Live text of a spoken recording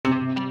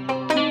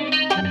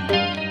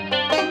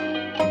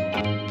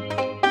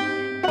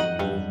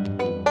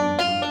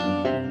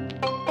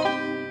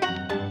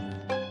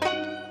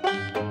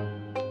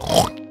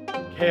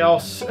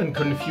chaos and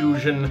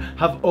confusion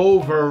have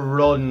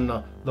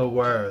overrun the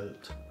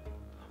world.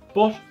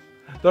 But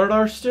there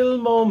are still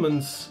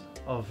moments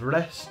of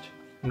rest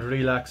and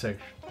relaxation.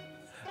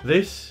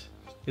 This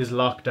is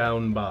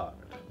Lockdown Bard.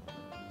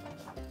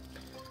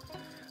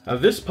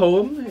 This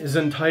poem is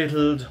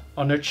entitled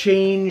On a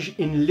Change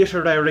in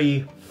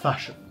Literary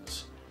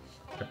Fashions.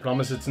 I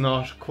promise it's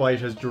not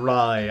quite as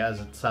dry as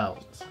it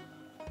sounds.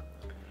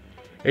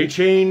 A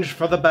change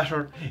for the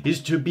better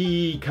is to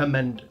be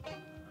commended.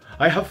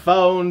 I have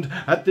found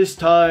at this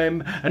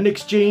time an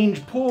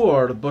exchange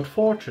poor but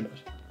fortunate,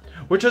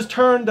 which has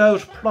turned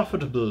out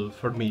profitable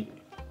for me.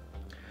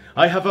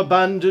 I have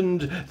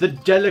abandoned the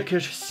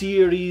delicate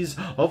series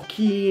of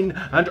keen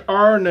and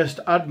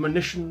earnest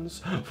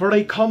admonitions for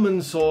a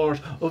common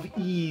sort of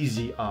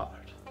easy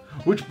art,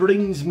 which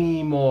brings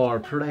me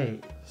more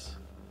praise.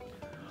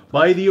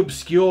 By the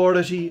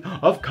obscurity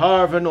of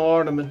carven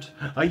ornament,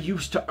 I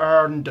used to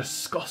earn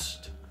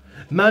disgust.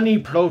 Many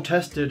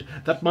protested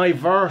that my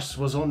verse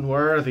was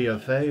unworthy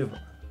of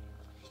favour.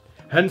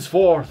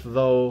 Henceforth,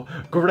 though,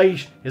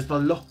 great is the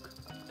luck,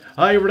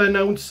 I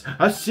renounce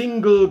a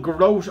single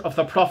groat of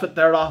the profit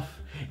thereof,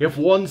 if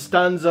one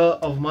stanza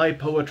of my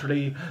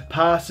poetry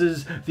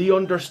passes the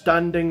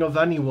understanding of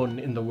anyone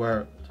in the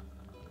world.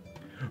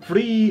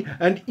 Free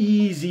and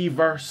easy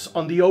verse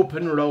on the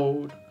open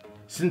road,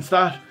 since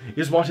that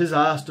is what is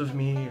asked of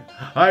me,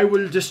 I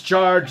will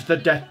discharge the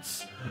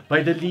debts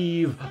by the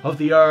leave of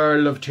the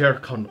Earl of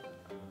Tyrconnell.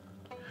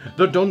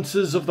 The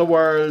dunces of the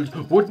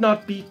world would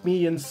not beat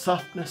me in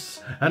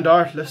softness and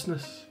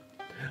artlessness.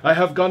 I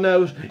have gone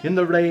out in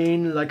the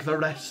rain like the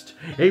rest,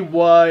 a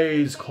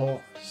wise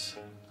course.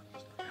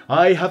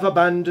 I have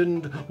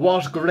abandoned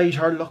what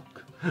greater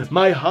luck,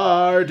 my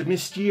hard,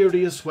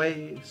 mysterious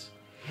ways.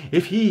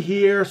 If he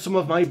hear some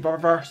of my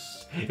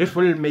verse, it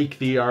will make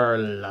the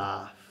Earl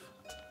laugh.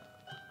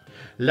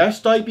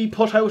 Lest I be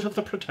put out of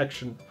the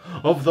protection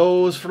of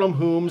those from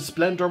whom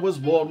splendour was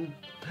won,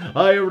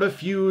 I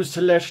refuse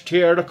to let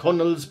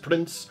Tyrconnell's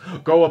prince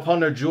go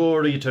upon a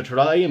jury to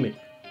try me.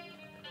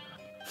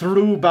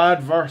 Through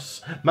bad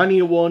verse, many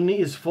a one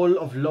is full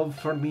of love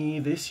for me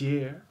this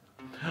year.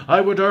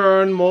 I would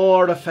earn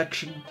more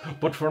affection,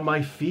 but for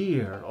my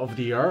fear of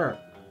the Earl.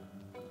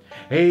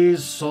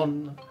 A's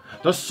son,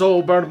 the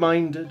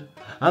sober-minded,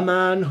 a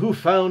man who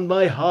found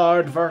my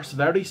hard verse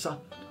very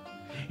soft.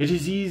 It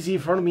is easy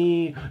for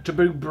me to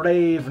be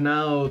brave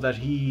now that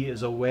he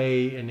is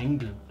away in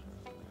England.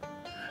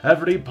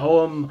 Every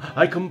poem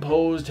I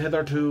composed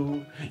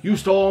hitherto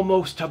used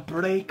almost to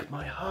break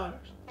my heart.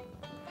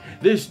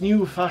 This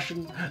new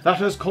fashion that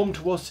has come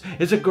to us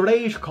is a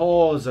great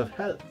cause of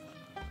health.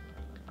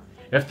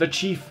 If the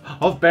Chief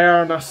of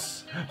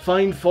Bareness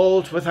find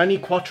fault with any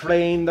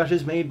quatrain that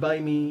is made by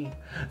me,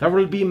 there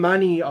will be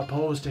many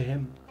opposed to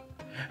him.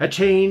 A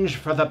change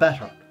for the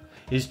better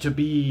is to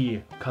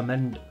be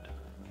commended.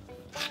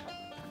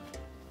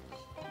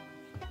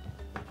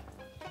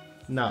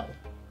 Now,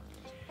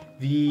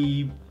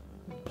 the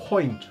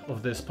point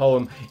of this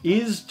poem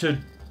is to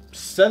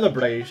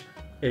celebrate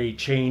a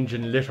change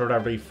in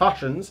literary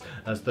fashions,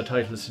 as the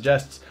title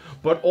suggests,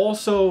 but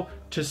also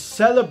to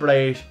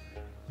celebrate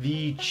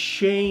the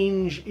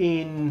change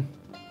in,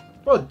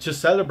 well, to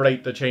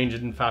celebrate the change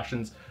in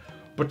fashions,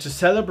 but to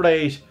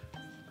celebrate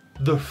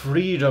the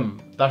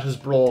freedom that is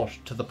brought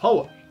to the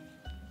poet.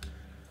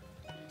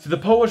 So the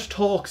poet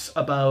talks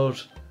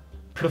about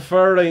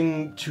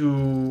preferring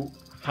to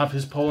have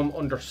his poem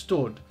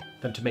understood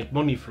than to make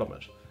money from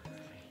it.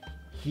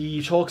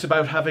 He talks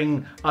about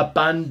having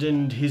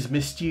abandoned his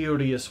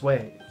mysterious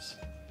ways.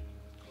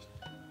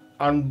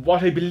 And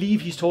what I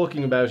believe he's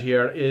talking about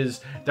here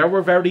is there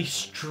were very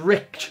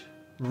strict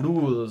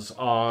rules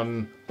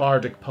on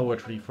bardic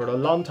poetry for a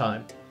long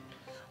time,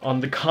 on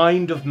the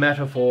kind of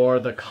metaphor,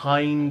 the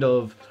kind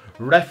of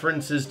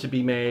references to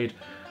be made,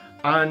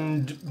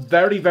 and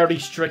very, very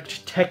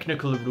strict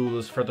technical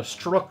rules for the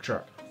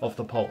structure of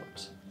the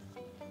poems.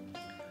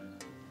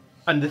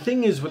 And the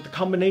thing is, with the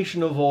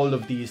combination of all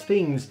of these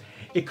things,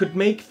 it could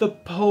make the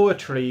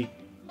poetry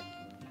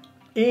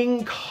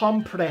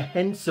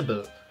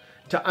incomprehensible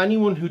to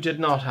anyone who did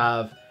not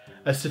have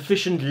a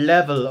sufficient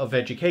level of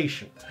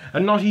education.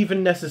 And not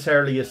even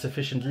necessarily a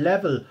sufficient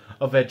level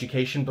of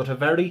education, but a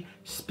very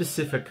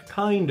specific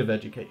kind of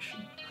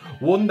education.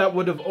 One that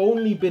would have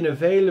only been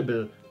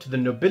available to the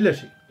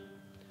nobility.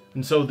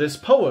 And so this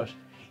poet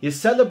is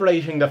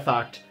celebrating the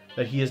fact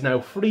that he is now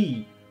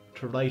free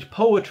to write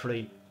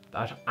poetry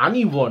that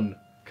anyone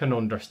can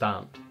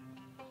understand.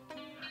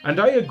 And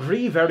I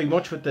agree very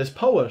much with this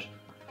poet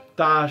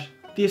that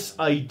this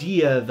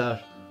idea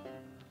that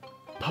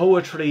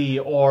poetry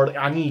or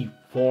any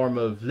form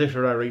of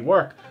literary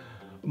work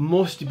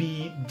must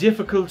be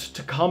difficult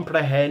to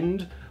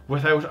comprehend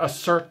without a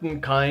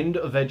certain kind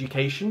of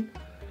education.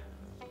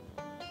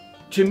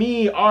 To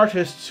me,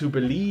 artists who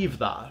believe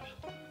that,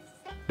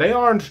 they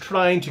aren't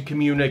trying to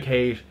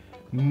communicate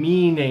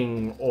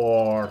meaning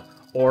or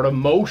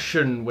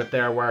emotion with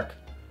their work.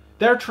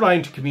 They're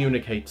trying to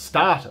communicate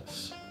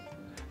status.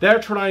 They're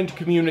trying to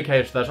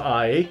communicate that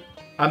I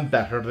am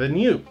better than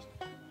you.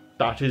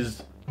 that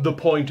is the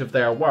point of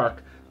their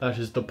work. That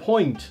is the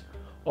point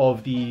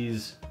of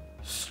these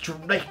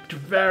strict,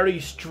 very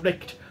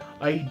strict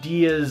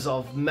ideas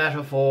of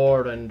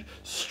metaphor and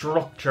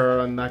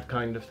structure and that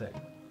kind of thing.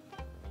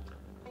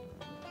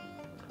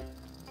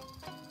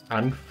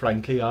 And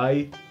frankly,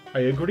 I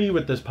agree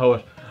with this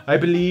poet. I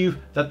believe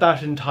that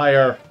that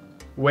entire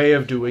way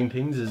of doing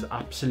things is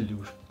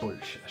absolute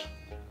bullshit.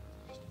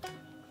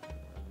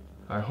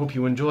 I hope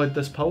you enjoyed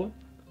this poem.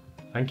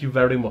 Thank you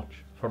very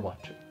much for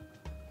watching.